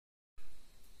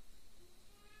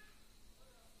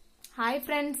Hi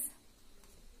friends,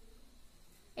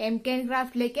 MK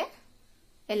ക്രാഫ്റ്റിലേക്ക്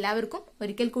എല്ലാവർക്കും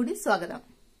ഒരിക്കൽ കൂടി സ്വാഗതം.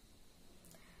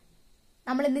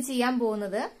 നമ്മൾ ഇന്ന് ചെയ്യാൻ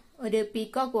പോകുന്നത് ഒരു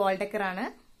പീകോക്ക് വാൾ ഡെക്കർ ആണ്.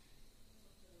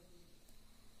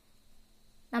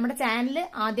 നമ്മുടെ ചാനൽ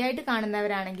ആദ്യമായിട്ട്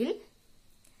കാണുന്നവരാണെങ്കിൽ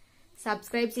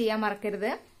സബ്സ്ക്രൈബ് ചെയ്യാൻ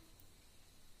മറക്കരുത്.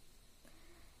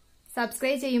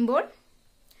 സബ്സ്ക്രൈബ് ചെയ്യുമ്പോൾ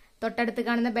തൊട്ടടുത്ത്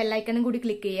കാണുന്ന ബെല്ലൈക്കണും കൂടി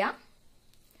ക്ലിക്ക് ചെയ്യുക.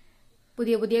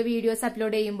 പുതിയ പുതിയ വീഡിയോസ്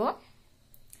അപ്ലോഡ് ചെയ്യുമ്പോൾ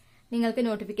നിങ്ങൾക്ക്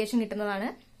നോട്ടിഫിക്കേഷൻ കിട്ടുന്നതാണ്.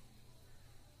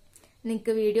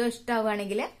 നിങ്ങൾക്ക് വീഡിയോ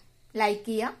ഇഷ്ടമാവുകയാണെങ്കിൽ ലൈക്ക്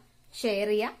ചെയ്യുക, ഷെയർ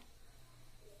ചെയ്യുക.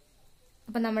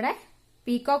 അപ്പം നമ്മുടെ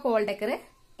പീകോക്ക് വാൾ ഡെക്കർ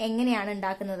എങ്ങനെയാണ്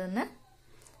ഉണ്ടാക്കുന്നതെന്ന്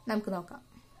നമുക്ക് നോക്കാം.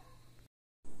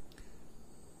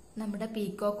 നമ്മുടെ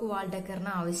പീകോക്ക് വാൾ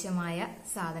ഡെക്കറിന് ആവശ്യമായ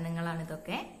സാധനങ്ങളാണ്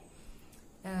ഇതൊക്കെ.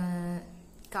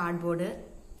 കാർഡ്ബോർഡ്,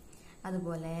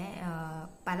 അതുപോലെ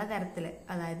പലതരത്തില്,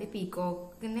 അതായത്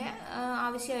പീകോക്കിന്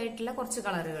ആവശ്യമായിട്ടുള്ള കുറച്ച്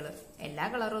കളറുകൾ, എല്ലാ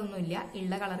കളറൊന്നുമില്ല,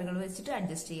 ഉള്ള കളറുകൾ വെച്ചിട്ട്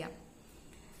അഡ്ജസ്റ്റ് ചെയ്യാം.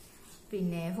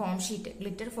 പിന്നെ ഫോം ഷീറ്റ്,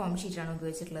 ഗ്ലിറ്റർ ഫോം ഷീറ്റാണ്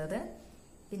ഉപയോഗിച്ചിട്ടുള്ളത്.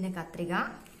 പിന്നെ കത്രിക,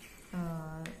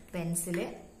 പെൻസില്,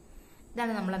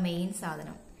 ഇതാണ് നമ്മളെ മെയിൻ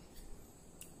സാധനം.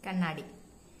 കണ്ണാടി,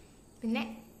 പിന്നെ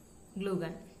ഗ്ലൂ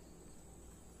ഗൺ.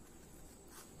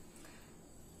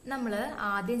 നമ്മൾ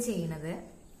ആദ്യം ചെയ്യുന്നത്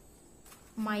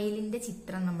മയിലിന്റെ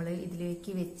ചിത്രം നമ്മൾ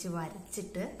ഇതിലേക്ക് വെച്ച്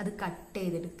വരച്ചിട്ട് അത് കട്ട്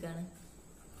ചെയ്തെടുക്കുകയാണ്.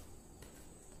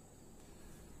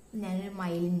 ഞാനൊരു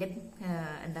മയിലിന്റെ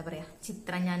എന്താ പറയാ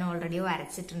ചിത്രം ഞാൻ ഓൾറെഡി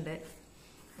വരച്ചിട്ടുണ്ട്,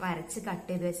 വരച്ച് കട്ട്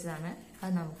ചെയ്ത് വെച്ചതാണ്.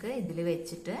 അത് നമുക്ക് ഇതിൽ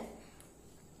വെച്ചിട്ട്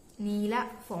നീല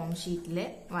ഫോം ഷീറ്റിൽ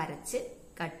വരച്ച്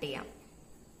കട്ട് ചെയ്യാം.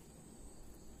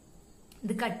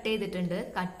 ഇത് കട്ട് ചെയ്തിട്ടുണ്ട്.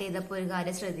 കട്ട് ചെയ്തപ്പോൾ ഒരു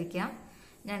കാര്യം ശ്രദ്ധിക്കാം,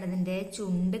 ഞാനതിന്റെ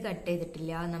ചുണ്ട് കട്ട്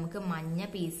ചെയ്തിട്ടില്ല. നമുക്ക് മഞ്ഞ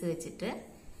പീസ് വെച്ചിട്ട്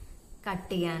കട്ട്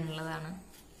ചെയ്യാനുള്ളതാണ്.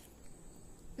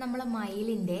 നമ്മളെ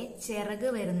മയിലിന്റെ ചിറക്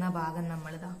വരുന്ന ഭാഗം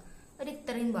നമ്മളിതാ ഒരു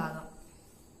ഇത്രയും ഭാഗം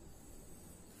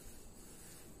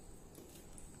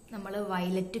നമ്മൾ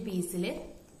വയലറ്റ് പീസിൽ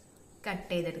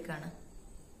കട്ട് ചെയ്തെടുക്കാണ്.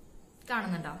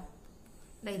 കാണുന്നുണ്ടോ?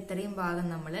 ഇത്രയും ഭാഗം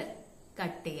നമ്മൾ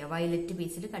കട്ട് ചെയ്യുക, വയലറ്റ്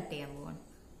പീസിൽ കട്ട് ചെയ്യാൻ പോവാണ്.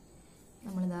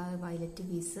 നമ്മളിതാ വയലറ്റ്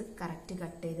പീസ് കറക്റ്റ്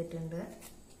കട്ട് ചെയ്തിട്ടുണ്ട്.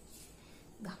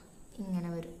 ഇങ്ങനെ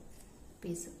വരും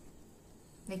പീസ്.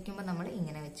 വെക്കുമ്പോൾ നമ്മൾ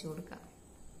ഇങ്ങനെ വെച്ച് കൊടുക്കാം.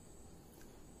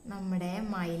 നമ്മുടെ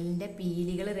മയിലിന്റെ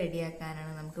പീലികൾ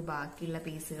റെഡിയാക്കാനാണ് നമുക്ക് ബാക്കിയുള്ള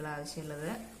പീസുകൾ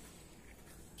ആവശ്യമുള്ളത്.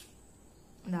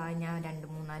 ഞാൻ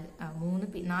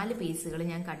 4 പീസുകൾ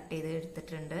ഞാൻ കട്ട് ചെയ്ത്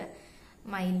എടുത്തിട്ടുണ്ട്.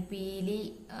 മയിൽ പീലി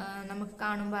നമുക്ക്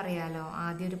കാണുമ്പോൾ അറിയാലോ,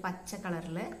 ആദ്യം ഒരു പച്ച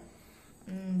കളറിൽ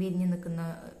വിരിഞ്ഞു നിൽക്കുന്ന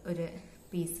ഒരു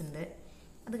പീസ് ഉണ്ട്.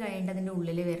 അത് കഴിഞ്ഞിട്ട് അതിൻ്റെ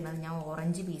ഉള്ളിൽ വരുന്നത് ഞാൻ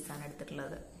ഓറഞ്ച് പീസാണ്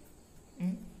എടുത്തിട്ടുള്ളത്.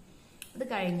 അത്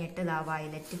കഴിഞ്ഞിട്ട് ഇതാ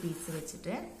വയലറ്റ് പീസ്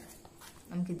വെച്ചിട്ട്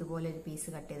നമുക്ക് ഇതുപോലെ ഒരു പീസ്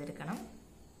കട്ട് ചെയ്തെടുക്കണം.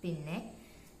 പിന്നെ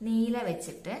നീല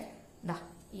വെച്ചിട്ട് ഇതാ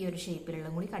ഈ ഒരു ഷേപ്പിലുള്ള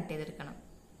കൂടി കട്ട് ചെയ്തെടുക്കണം.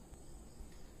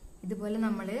 ഇതുപോലെ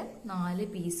നമ്മൾ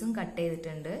 4 പീസും കട്ട്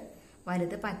ചെയ്തിട്ടുണ്ട്.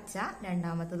 വലുത് പച്ച,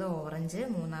 രണ്ടാമത്തത് ഓറഞ്ച്,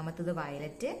 മൂന്നാമത്തത്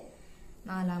വയലറ്റ്,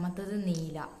 നാലാമത്തത്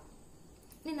നീല.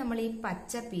 ഇനി നമ്മൾ ഈ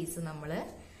പച്ച പീസ് നമ്മൾ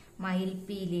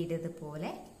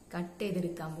മയിൽപ്പീലിയുടേതുപോലെ കട്ട്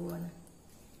ചെയ്തെടുക്കാൻ പോവാണ്.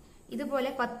 ഇതുപോലെ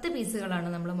 10 പീസുകളാണ്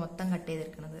നമ്മൾ മൊത്തം കട്ട്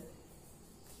ചെയ്തെടുക്കുന്നത്.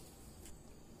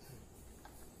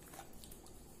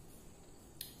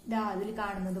 ഇതാ അതിൽ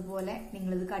കാണുന്നത് പോലെ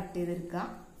നിങ്ങളിത് കട്ട് ചെയ്തെടുക്കുക.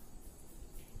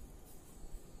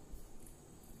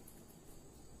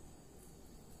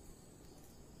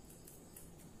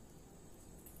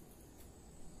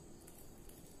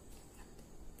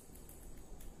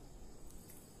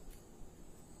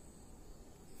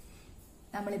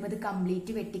 നമ്മളിപ്പോൾ ഇത്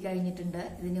കംപ്ലീറ്റ് വെട്ടി കഴിഞ്ഞിട്ടുണ്ട്.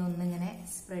 ഇതിനെ ഒന്നിങ്ങനെ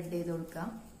സ്പ്രെഡ് ചെയ്ത് കൊടുക്കാം.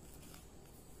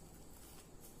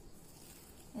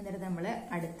 എന്നിട്ട് നമ്മൾ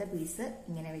അടുത്ത പീസ്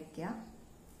ഇങ്ങനെ വെക്കുക.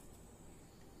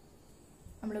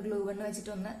 നമ്മൾ ഗ്ലൂ ഗൺ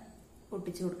വെച്ചിട്ട് ഒന്ന്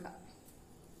ഒട്ടിച്ചു കൊടുക്കാം.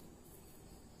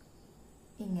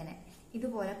 ഇങ്ങനെ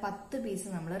ഇതുപോലെ 10 പീസ്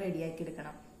നമ്മൾ റെഡിയാക്കി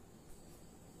എടുക്കണം.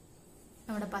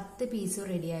 നമ്മുടെ 10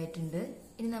 പീസ് റെഡി ആയിട്ടുണ്ട്.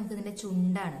 ഇനി നമുക്ക് ഇതിന്റെ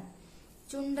ചുണ്ടാണ്.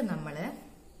 ചുണ്ട് നമ്മൾ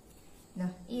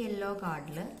ഈ യെല്ലോ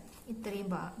കാർഡിൽ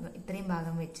ഇത്രയും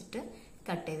ഭാഗം വെച്ചിട്ട്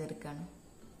കട്ട് ചെയ്തെടുക്കുകയാണ്.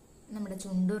 നമ്മുടെ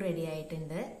ചുണ്ടു റെഡി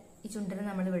ആയിട്ടുണ്ട്. ഈ ചുണ്ടിന്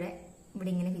നമ്മളിവിടെ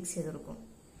ഇങ്ങനെ ഫിക്സ് ചെയ്ത് കൊടുക്കും.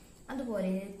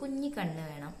 അതുപോലെ കുഞ്ഞി കണ്ണ്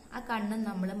വേണം. ആ കണ്ണ്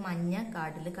നമ്മൾ മഞ്ഞ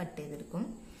കാർഡിൽ കട്ട് ചെയ്തെടുക്കും.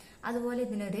 അതുപോലെ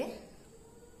ഇതിനൊരു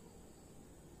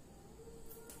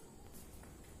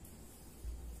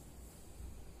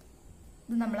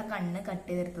ഇത് നമ്മളെ കണ്ണ് കട്ട്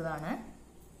ചെയ്തെടുത്തതാണ്.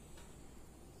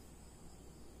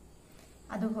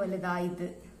 അതുപോലെ ഇതാ ഇത്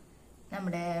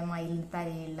നമ്മുടെ മയിലിന്റെ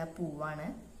തലയിലുള്ള പൂവാണ്.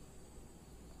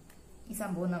 ഈ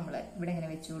സംഭവം നമ്മൾ ഇവിടെ ഇങ്ങനെ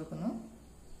വെച്ചു കൊടുക്കുന്നു.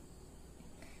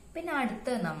 പിന്നെ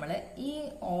അടുത്ത് നമ്മൾ ഈ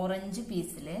ഓറഞ്ച്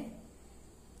പീസില്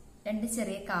 2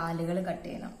 ചെറിയ കാലുകൾ കട്ട്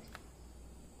ചെയ്യണം.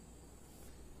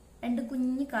 2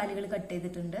 കുഞ്ഞു കാലുകൾ കട്ട്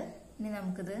ചെയ്തിട്ടുണ്ട്. ഇനി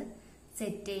നമുക്കിത്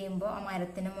സെറ്റ് ചെയ്യുമ്പോൾ ആ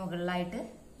മരത്തിന് മുകളിലായിട്ട്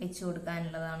വെച്ചു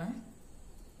കൊടുക്കാനുള്ളതാണ്.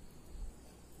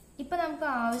 ഇപ്പൊ നമുക്ക്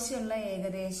ആവശ്യമുള്ള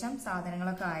ഏകദേശം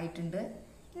സാധനങ്ങളൊക്കെ ആയിട്ടുണ്ട്.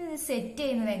 ഇത് സെറ്റ്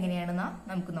ചെയ്യുന്നത് എങ്ങനെയാണെന്നാ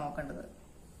നമുക്ക് നോക്കേണ്ടത്.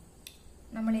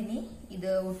 നമ്മളിനി ഇത്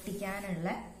ഒട്ടിക്കാനുള്ള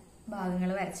ഭാഗങ്ങൾ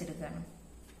വരച്ചെടുക്കുകയാണ്.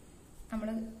 നമ്മൾ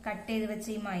കട്ട് ചെയ്ത് വെച്ച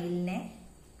ഈ മയിലിനെ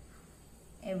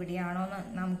എവിടെയാണോ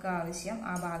നമുക്ക് ആവശ്യം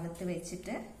ആ ഭാഗത്ത്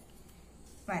വെച്ചിട്ട്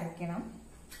വരയ്ക്കണം.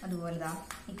 അതുപോലെ ദാ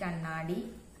ഈ കണ്ണാടി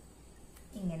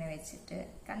ഇങ്ങനെ വെച്ചിട്ട്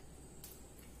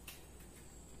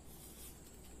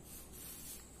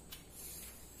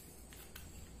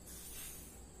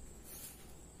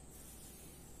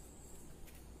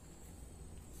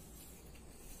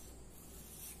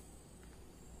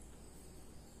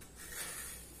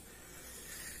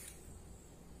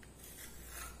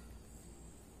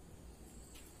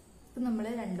നമ്മൾ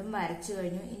രണ്ടും വരച്ചു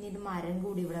കഴിഞ്ഞു. ഇനി ഇത് മരം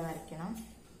കൂടി ഇവിടെ വരയ്ക്കണം.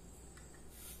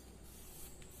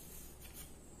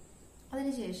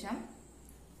 അതിനുശേഷം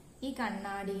ഈ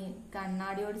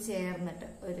കണ്ണാടിയോട് ചേർന്നിട്ട്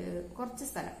ഒരു കുറച്ച്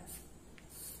സ്ഥലം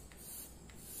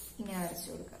ഇങ്ങനെ വരച്ചു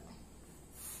കൊടുക്കുക.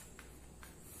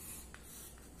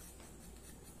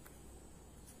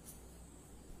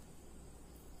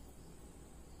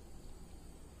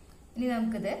 ഇനി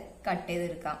നമുക്കിത് കട്ട്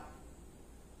ചെയ്തെടുക്കാം.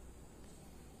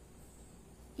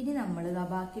 ഇനി നമ്മൾ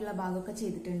ബാക്കിയുള്ള ഭാഗമൊക്കെ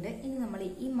ചെയ്തിട്ടുണ്ട്. ഇനി നമ്മൾ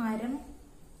ഈ മരം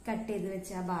കട്ട് ചെയ്ത്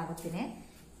വെച്ച ആ ഭാഗത്തിനെ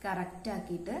കറക്റ്റ്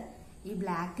ആക്കിയിട്ട് ഈ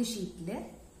ബ്ലാക്ക് ഷീറ്റിൽ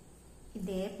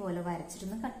ഇതേപോലെ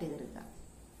വരച്ചിട്ടൊന്ന് കട്ട് ചെയ്തെടുക്കാം.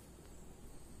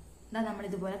 ഇതാ നമ്മൾ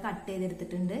ഇതുപോലെ കട്ട്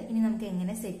ചെയ്തെടുത്തിട്ടുണ്ട്. ഇനി നമുക്ക്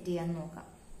എങ്ങനെ സെറ്റ് ചെയ്യാന്ന് നോക്കാം.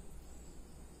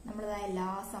 നമ്മളിതാ എല്ലാ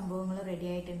സംഭവങ്ങളും റെഡി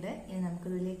ആയിട്ടുണ്ട്. ഇനി നമുക്ക്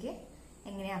ഇതിലേക്ക്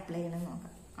എങ്ങനെ അപ്ലൈ ചെയ്യണമെന്ന്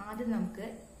നോക്കാം. ആദ്യം നമുക്ക്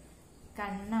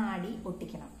കണ്ണാടി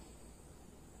ഒട്ടിക്കണം.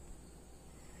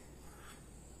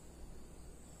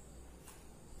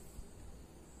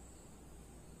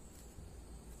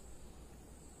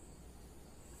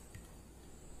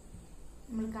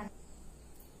 നമ്മൾ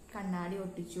കണ്ണാടി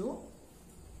ഒട്ടിച്ചു.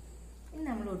 ഇനി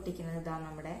നമ്മൾ ഒട്ടിക്കുന്നത് ഇതാ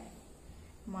നമ്മുടെ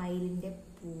മയിലിന്റെ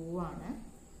പൂവാണ്.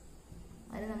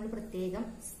 അത് നമ്മൾ പ്രത്യേകം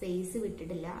സ്പേസ്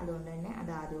വിട്ടിട്ടില്ല, അതുകൊണ്ട് തന്നെ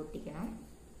അത് ആദ്യം ഒട്ടിക്കണം.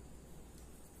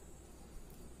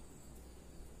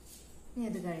 ഇനി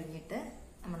അത് കഴിഞ്ഞിട്ട്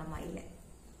നമ്മുടെ മയില്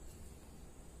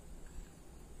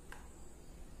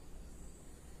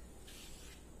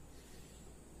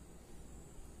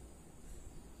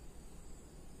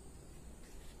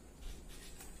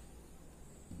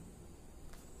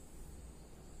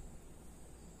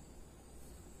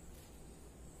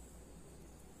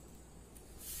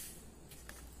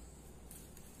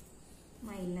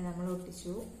മയിലിനെ നമ്മൾ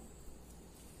ഒട്ടിച്ചു.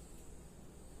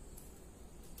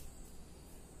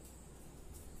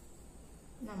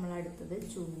 നമ്മൾ അടുത്തത്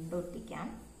ചുണ്ടൊട്ടിക്കാം.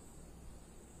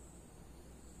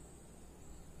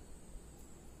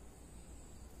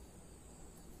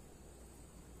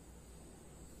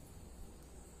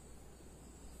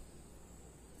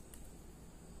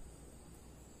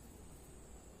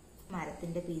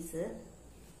 മരത്തിന്റെ പീസ്,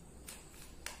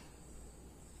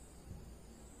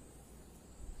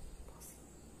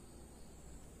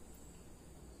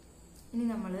 ഇനി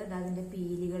നമ്മൾ അതിന്റെ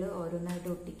പീലികൾ ഓരോന്നായിട്ട്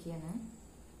ഒട്ടിക്കുകയാണ്.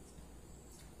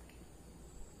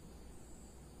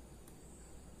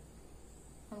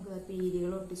 നമുക്ക്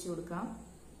പീലികൾ ഒട്ടിച്ചു കൊടുക്കാം.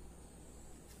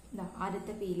 ഇതാ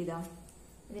ആദ്യത്തെ പീലിതാ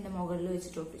ഇതിന്റെ മുകളിൽ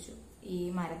വെച്ചിട്ട് ഒട്ടിച്ചു. ഈ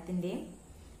മരത്തിന്റെയും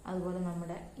അതുപോലെ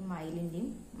നമ്മുടെ ഈ മയിലിന്റെയും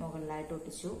മുകളിലായിട്ട്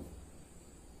ഒട്ടിച്ചു.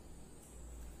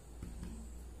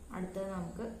 അടുത്തത്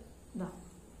നമുക്ക് ഇതാ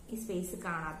ഈ സ്പേസ്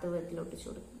കാണാത്ത വിധത്തിൽ ഒട്ടിച്ചു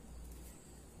കൊടുക്കും.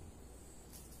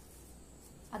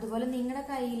 അതുപോലെ നിങ്ങളുടെ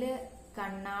കയ്യിൽ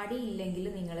കണ്ണാടി ഇല്ലെങ്കിൽ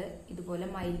നിങ്ങൾ ഇതുപോലെ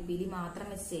മയിൽപ്പീലി മാത്രം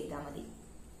വെച്ച് ചെയ്താൽ മതി.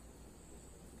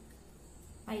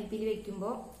 മയിൽപ്പീലി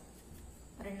വെക്കുമ്പോൾ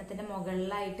ഒരെണ്ണത്തിന്റെ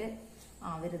മുകളിലായിട്ട്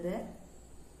ആവരുത്.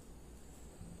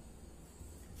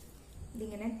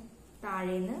 ഇതിങ്ങനെ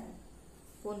താഴേന്ന്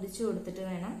പൊന്തിച്ചു കൊടുത്തിട്ട്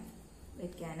വേണം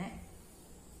വെക്കാന്.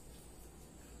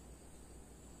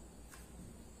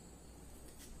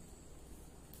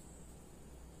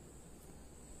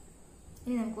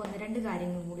 ഇനി നമുക്ക് ഒന്ന് രണ്ട്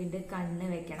കാര്യങ്ങൾ കൂടി ഉണ്ട്. കണ്ണ്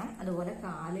വെക്കണം, അതുപോലെ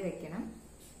കാല് വെക്കണം,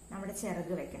 നമ്മുടെ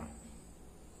ചിറക് വെക്കണം.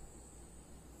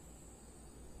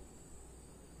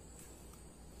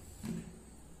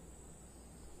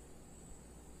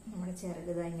 നമ്മുടെ ചിറക്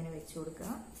ഇതാ ഇങ്ങനെ വെച്ചു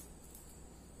കൊടുക്കുക.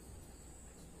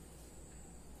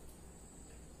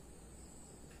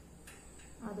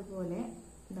 അതുപോലെ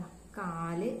ഇതാ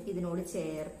കാല് ഇതിനോട്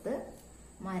ചേർത്ത്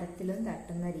മരത്തിലും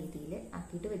തട്ടുന്ന രീതിയിൽ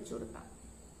ആക്കിയിട്ട് വെച്ചു കൊടുക്കാം.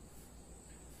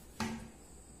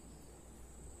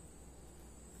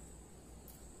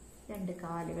 രണ്ട്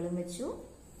കാലുകളും വെച്ചു.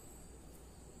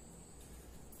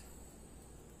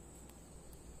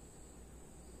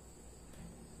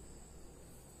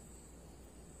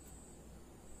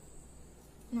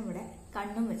 നമ്മുടെ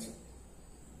കണ്ണും വെച്ചു.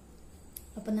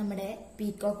 അപ്പൊ നമ്മുടെ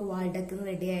പീകോക്ക് വാൾ ഡെക്കർ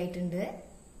റെഡി ആയിട്ടുണ്ട്.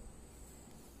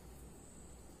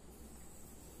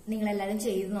 നിങ്ങളെല്ലാവരും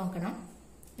ചെയ്ത് നോക്കണം.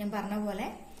 ഞാൻ പറഞ്ഞ പോലെ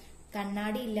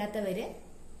കണ്ണാടി ഇല്ലാത്തവര്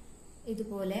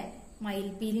ഇതുപോലെ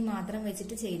മയിൽപ്പീലി മാത്രം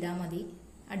വെച്ചിട്ട് ചെയ്താൽ മതി,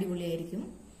 അടിപൊളിയായിരിക്കും.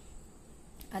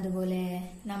 അതുപോലെ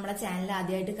നമ്മുടെ ചാനൽ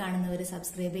ആദ്യമായിട്ട് കാണുന്നവർ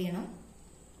സബ്സ്ക്രൈബ് ചെയ്യണം.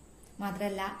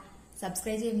 മാത്രമല്ല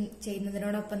സബ്സ്ക്രൈബ്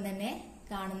ചെയ്യുന്നതിനോടൊപ്പം തന്നെ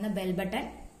കാണുന്ന ബെൽ ബട്ടൺ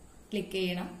ക്ലിക്ക്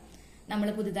ചെയ്യണം. നമ്മൾ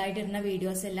പുതുതായിട്ട് ഇടുന്ന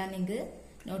വീഡിയോസ് എല്ലാം നിങ്ങൾക്ക്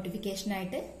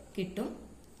നോട്ടിഫിക്കേഷനായിട്ട് കിട്ടും.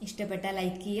 ഇഷ്ടപ്പെട്ടാൽ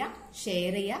ലൈക്ക് ചെയ്യുക,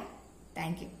 ഷെയർ ചെയ്യുക.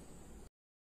 Thank you.